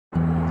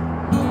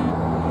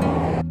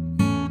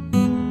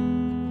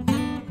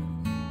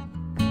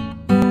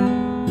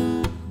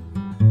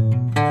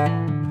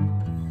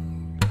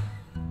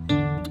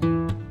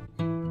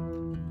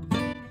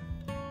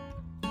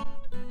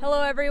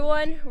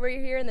everyone, we're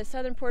here in the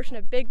southern portion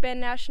of Big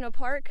Bend National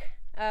Park.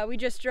 We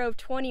just drove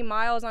 20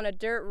 miles on a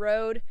dirt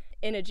road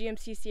in a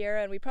GMC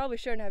Sierra, and we probably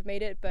shouldn't have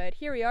made it, but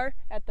here we are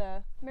at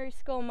the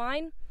Mariscal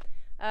mine.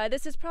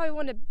 This is probably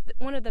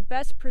one of the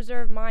best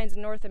preserved mines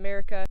in North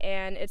America,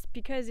 and it's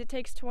because it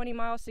takes 20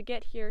 miles to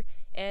get here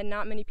and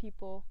not many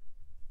people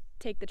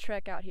take the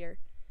trek out here.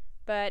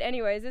 But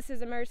anyways, this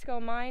is a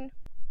Mariscal mine.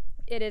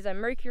 It is a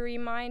Mercury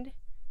mine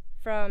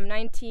from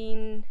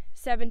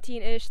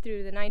 1917-ish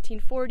through the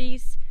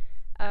 1940s.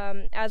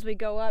 As we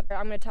go up,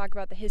 I'm going to talk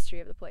about the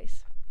history of the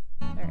place.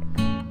 All right.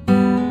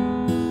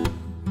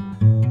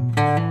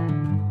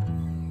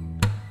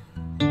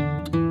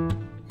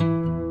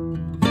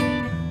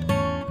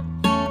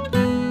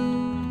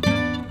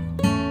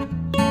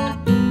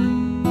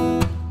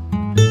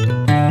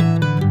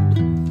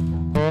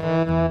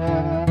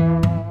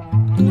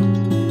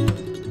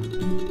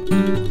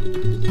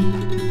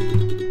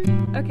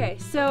 Okay,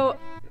 so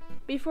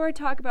before I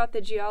talk about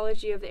the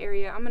geology of the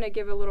area, I'm going to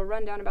give a little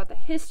rundown about the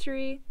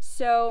history.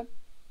 So,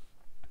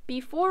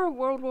 before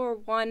World War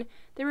I,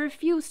 there were a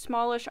few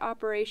smallish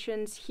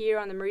operations here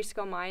on the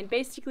Mariscal mine.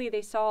 Basically,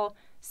 they saw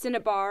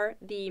cinnabar,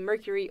 the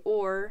mercury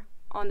ore,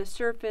 on the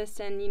surface,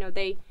 and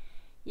they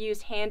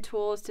used hand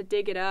tools to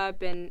dig it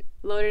up and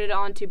loaded it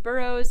onto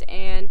burros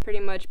and pretty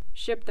much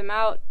shipped them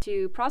out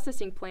to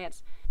processing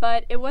plants.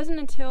 But it wasn't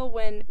until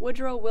when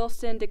Woodrow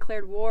Wilson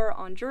declared war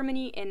on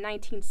Germany in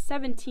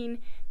 1917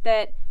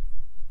 that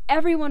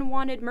everyone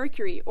wanted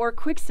mercury, or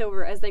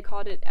quicksilver as they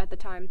called it at the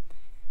time.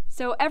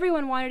 So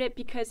everyone wanted it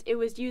because it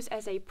was used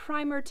as a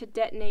primer to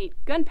detonate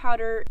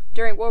gunpowder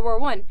during World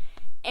War I.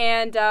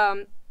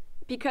 And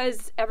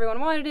because everyone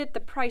wanted it, the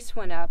price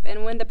went up.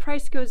 And when the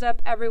price goes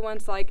up,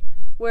 everyone's like,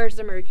 where's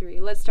the mercury?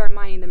 Let's start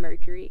mining the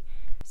mercury.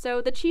 So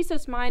the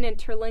Chisos mine in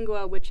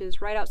Terlingua, which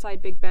is right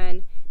outside Big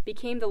Bend,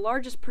 became the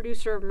largest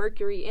producer of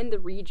mercury in the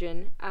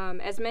region.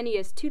 As many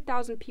as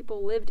 2,000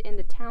 people lived in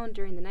the town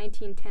during the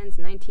 1910s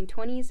and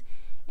 1920s.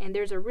 And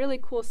there's a really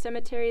cool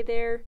cemetery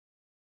there.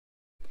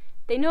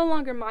 They no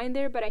longer mine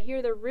there, but I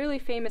hear they're really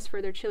famous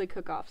for their chili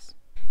cook-offs.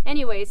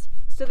 Anyways,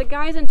 so the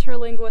guys in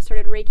Terlingua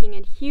started raking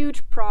in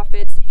huge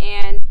profits,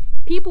 and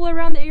people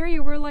around the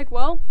area were like,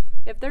 well,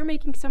 if they're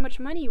making so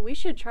much money, we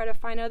should try to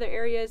find other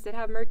areas that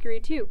have mercury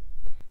too.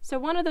 So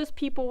one of those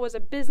people was a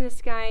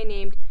business guy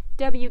named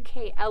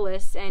W.K.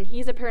 Ellis, and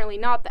he's apparently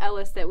not the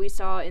Ellis that we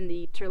saw in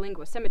the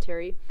Terlingua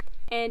cemetery.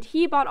 And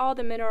he bought all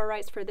the mineral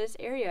rights for this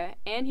area,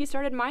 and he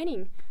started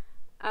mining.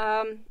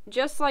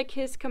 Just like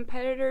his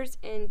competitors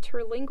in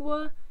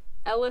Terlingua,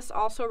 Ellis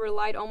also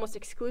relied almost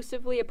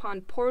exclusively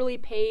upon poorly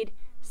paid,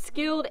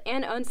 skilled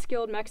and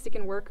unskilled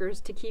Mexican workers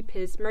to keep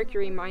his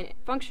mercury mine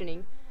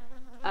functioning.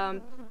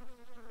 Sorry,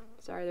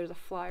 there's a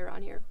fly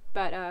around here.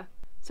 But,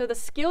 so the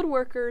skilled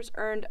workers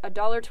earned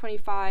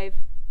 $1.25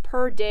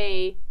 per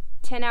day,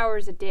 10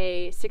 hours a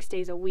day, 6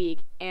 days a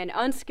week, and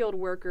unskilled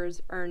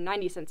workers earned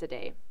 90 cents a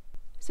day.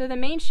 So the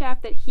main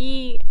shaft that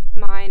he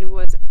mined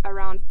was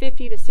around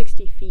 50 to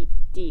 60 feet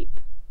deep.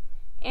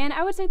 And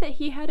I would say that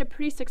he had a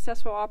pretty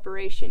successful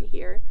operation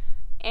here.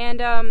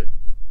 And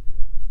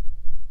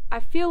I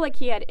feel like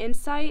he had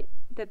insight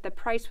that the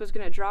price was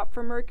going to drop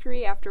for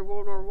mercury after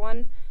World War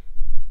I,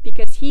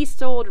 because he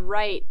sold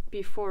right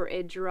before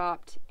it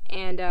dropped.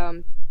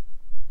 And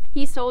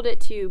he sold it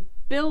to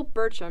Billy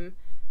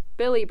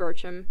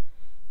Burcham.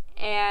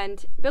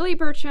 And Billy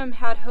Burcham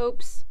had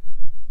hopes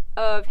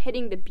of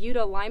hitting the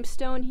Buda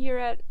limestone here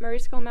at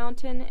Mariscal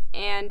Mountain,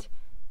 and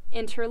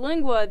in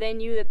Terlingua they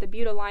knew that the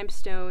Buda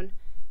limestone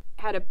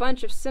had a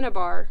bunch of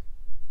cinnabar.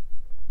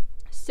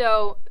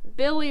 So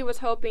Billy was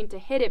hoping to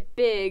hit it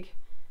big,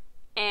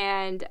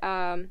 and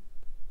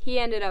he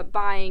ended up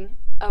buying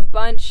a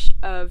bunch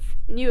of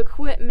new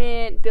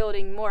equipment,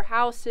 building more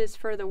houses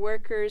for the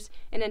workers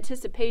in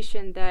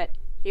anticipation that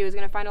he was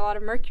going to find a lot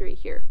of mercury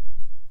here.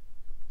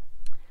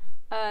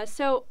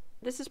 So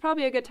this is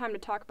probably a good time to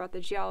talk about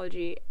the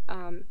geology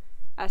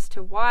as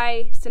to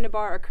why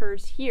cinnabar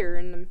occurs here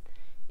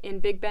in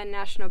Big Bend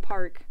National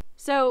Park.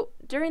 So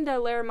during the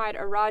Laramide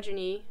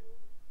orogeny,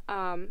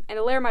 and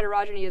the Laramide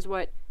orogeny is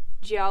what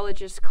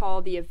geologists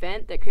call the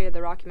event that created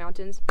the Rocky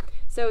Mountains.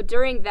 So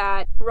during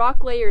that,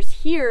 rock layers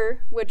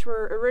here, which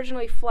were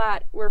originally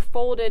flat, were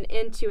folded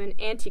into an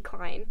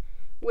anticline,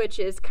 which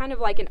is kind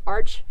of like an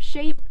arch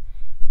shape,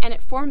 and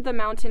it formed the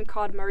mountain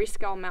called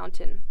Mariscal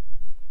Mountain.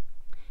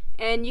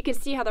 And you can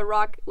see how the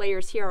rock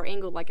layers here are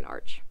angled like an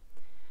arch.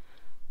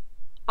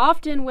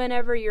 Often,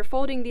 whenever you're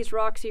folding these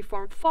rocks, you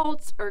form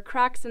faults or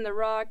cracks in the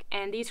rock,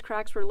 and these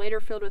cracks were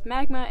later filled with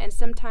magma, and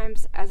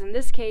sometimes, as in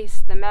this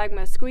case, the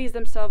magma squeezed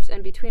themselves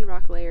in between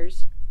rock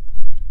layers.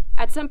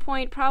 At some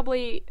point,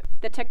 probably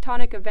the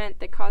tectonic event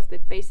that caused the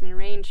Basin and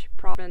Range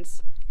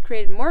province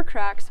created more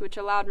cracks, which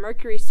allowed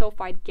mercury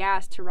sulfide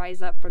gas to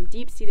rise up from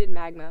deep-seated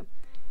magma.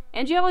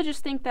 And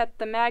geologists think that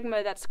the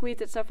magma that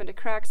squeezed itself into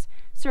cracks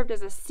served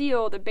as a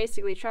seal that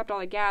basically trapped all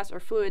the gas or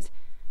fluids,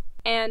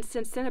 and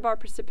since cinnabar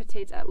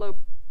precipitates at low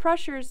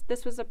pressures,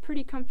 this was a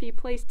pretty comfy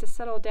place to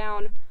settle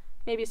down,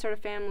 maybe start a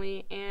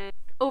family, and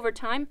over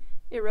time,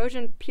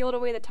 erosion peeled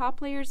away the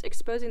top layers,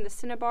 exposing the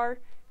cinnabar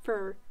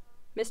for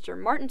Mr.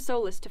 Martin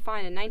Solis to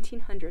find in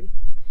 1900.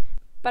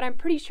 But I'm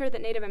pretty sure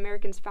that Native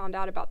Americans found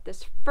out about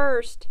this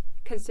first,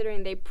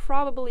 considering they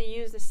probably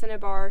used the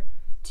cinnabar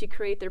to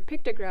create their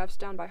pictographs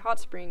down by hot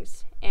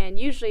springs. And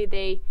usually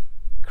they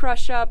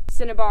crush up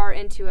cinnabar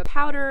into a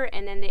powder,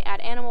 and then they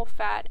add animal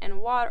fat and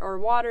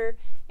water,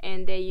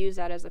 and they use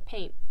that as a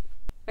paint.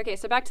 Okay,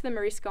 so back to the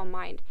Mariscal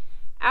mine.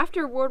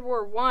 After World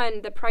War I,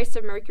 the price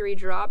of mercury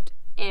dropped,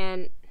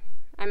 and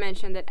I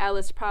mentioned that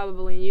Ellis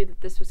probably knew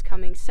that this was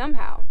coming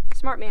somehow.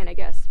 Smart man, I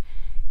guess.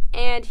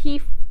 And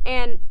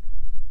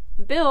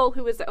Bill,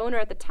 who was the owner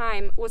at the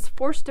time, was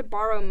forced to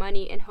borrow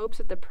money in hopes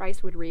that the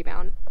price would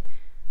rebound.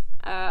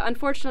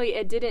 Unfortunately,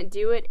 it didn't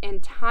do it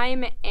in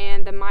time,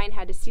 and the mine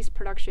had to cease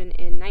production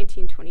in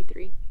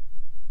 1923.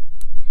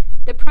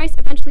 The price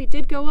eventually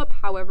did go up,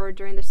 however,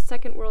 during the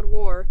Second World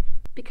War,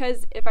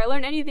 because if I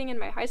learned anything in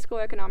my high school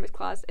economics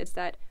class, it's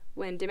that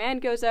when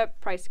demand goes up,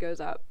 price goes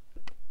up.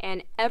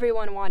 And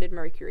everyone wanted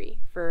mercury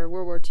for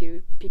World War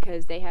II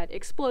because they had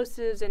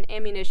explosives and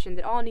ammunition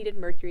that all needed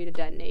mercury to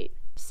detonate.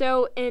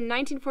 So in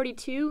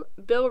 1942,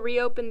 Bill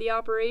reopened the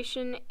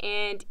operation,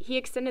 and he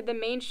extended the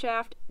main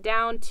shaft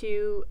down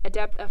to a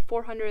depth of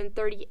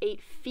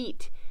 438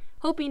 feet,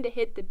 hoping to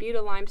hit the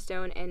Buda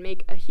limestone and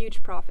make a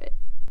huge profit.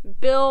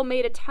 Bill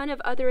made a ton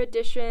of other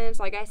additions,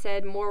 like I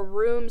said, more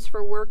rooms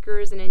for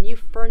workers and a new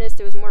furnace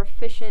that was more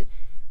efficient,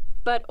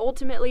 but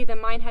ultimately the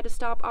mine had to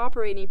stop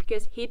operating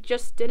because he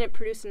just didn't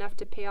produce enough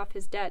to pay off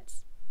his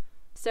debts.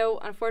 So,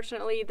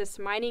 unfortunately, this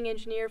mining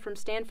engineer from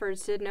Stanford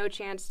stood no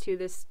chance to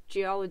this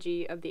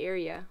geology of the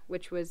area,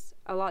 which was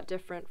a lot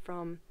different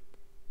from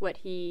what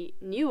he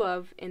knew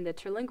of in the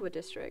Terlingua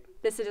district.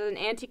 This is an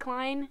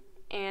anticline,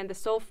 and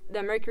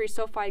the mercury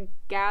sulfide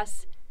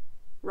gas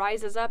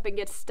rises up and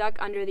gets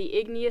stuck under the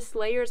igneous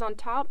layers on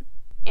top,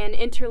 and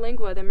in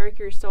Terlingua, the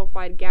mercury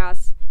sulfide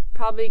gas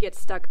probably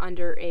gets stuck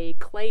under a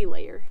clay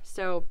layer.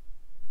 So,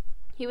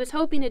 he was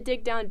hoping to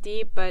dig down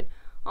deep, but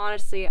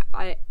honestly,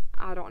 I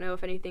don't know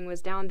if anything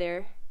was down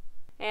there.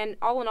 And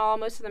all in all,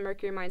 most of the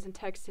mercury mines in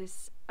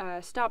Texas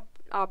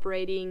stopped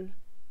operating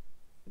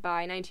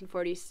by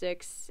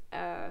 1946,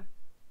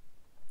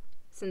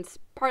 since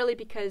partly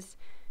because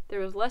there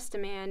was less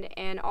demand,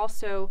 and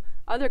also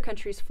other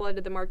countries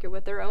flooded the market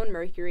with their own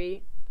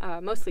mercury,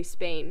 mostly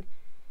Spain.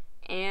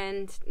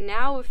 And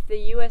now if the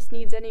U.S.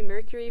 needs any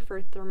mercury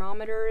for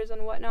thermometers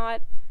and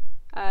whatnot,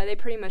 they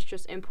pretty much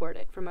just import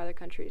it from other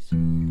countries.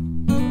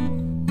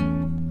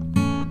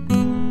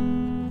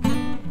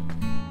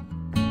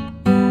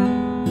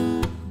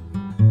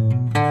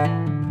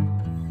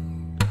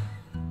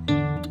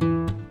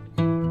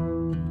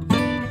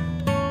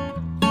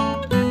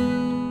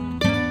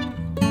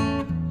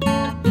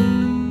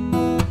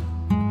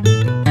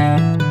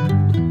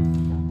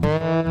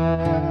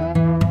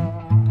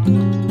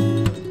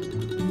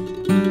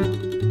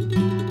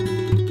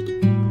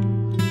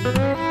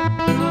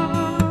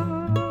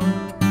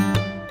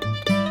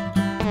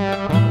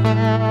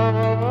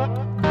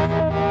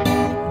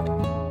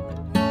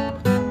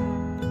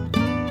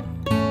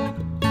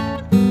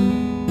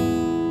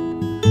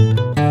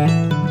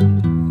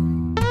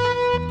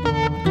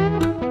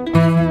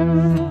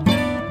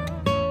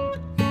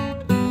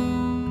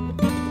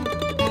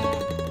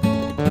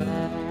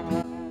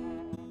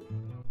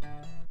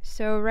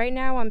 So right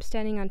now I'm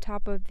standing on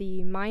top of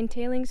the mine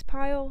tailings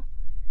pile,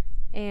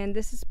 and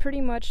this is pretty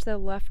much the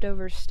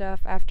leftover stuff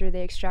after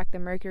they extract the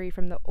mercury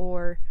from the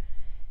ore.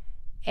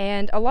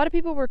 And a lot of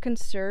people were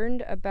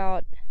concerned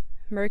about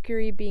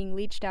mercury being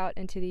leached out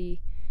into the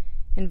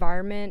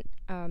environment.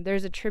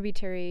 There's a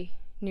tributary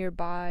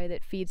nearby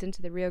that feeds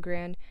into the Rio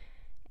Grande,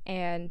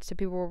 and so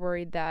people were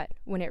worried that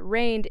when it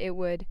rained it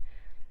would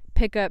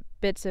pick up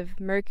bits of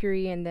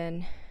mercury and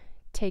then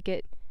take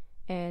it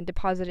and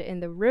deposit it in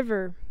the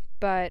river.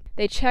 But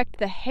they checked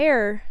the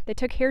hair. They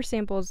took hair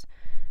samples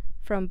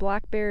from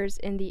black bears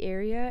in the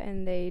area,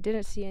 and they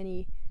didn't see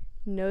any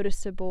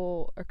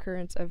noticeable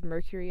occurrence of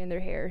mercury in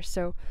their hair.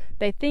 So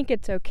they think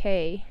it's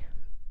okay.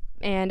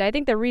 And I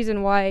think the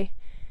reason why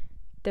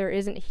there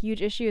isn't a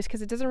huge issue is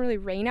because it doesn't really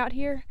rain out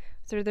here.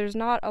 So there's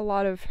not a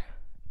lot of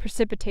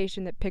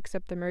precipitation that picks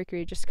up the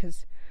mercury just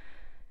because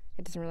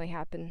it doesn't really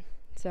happen.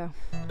 So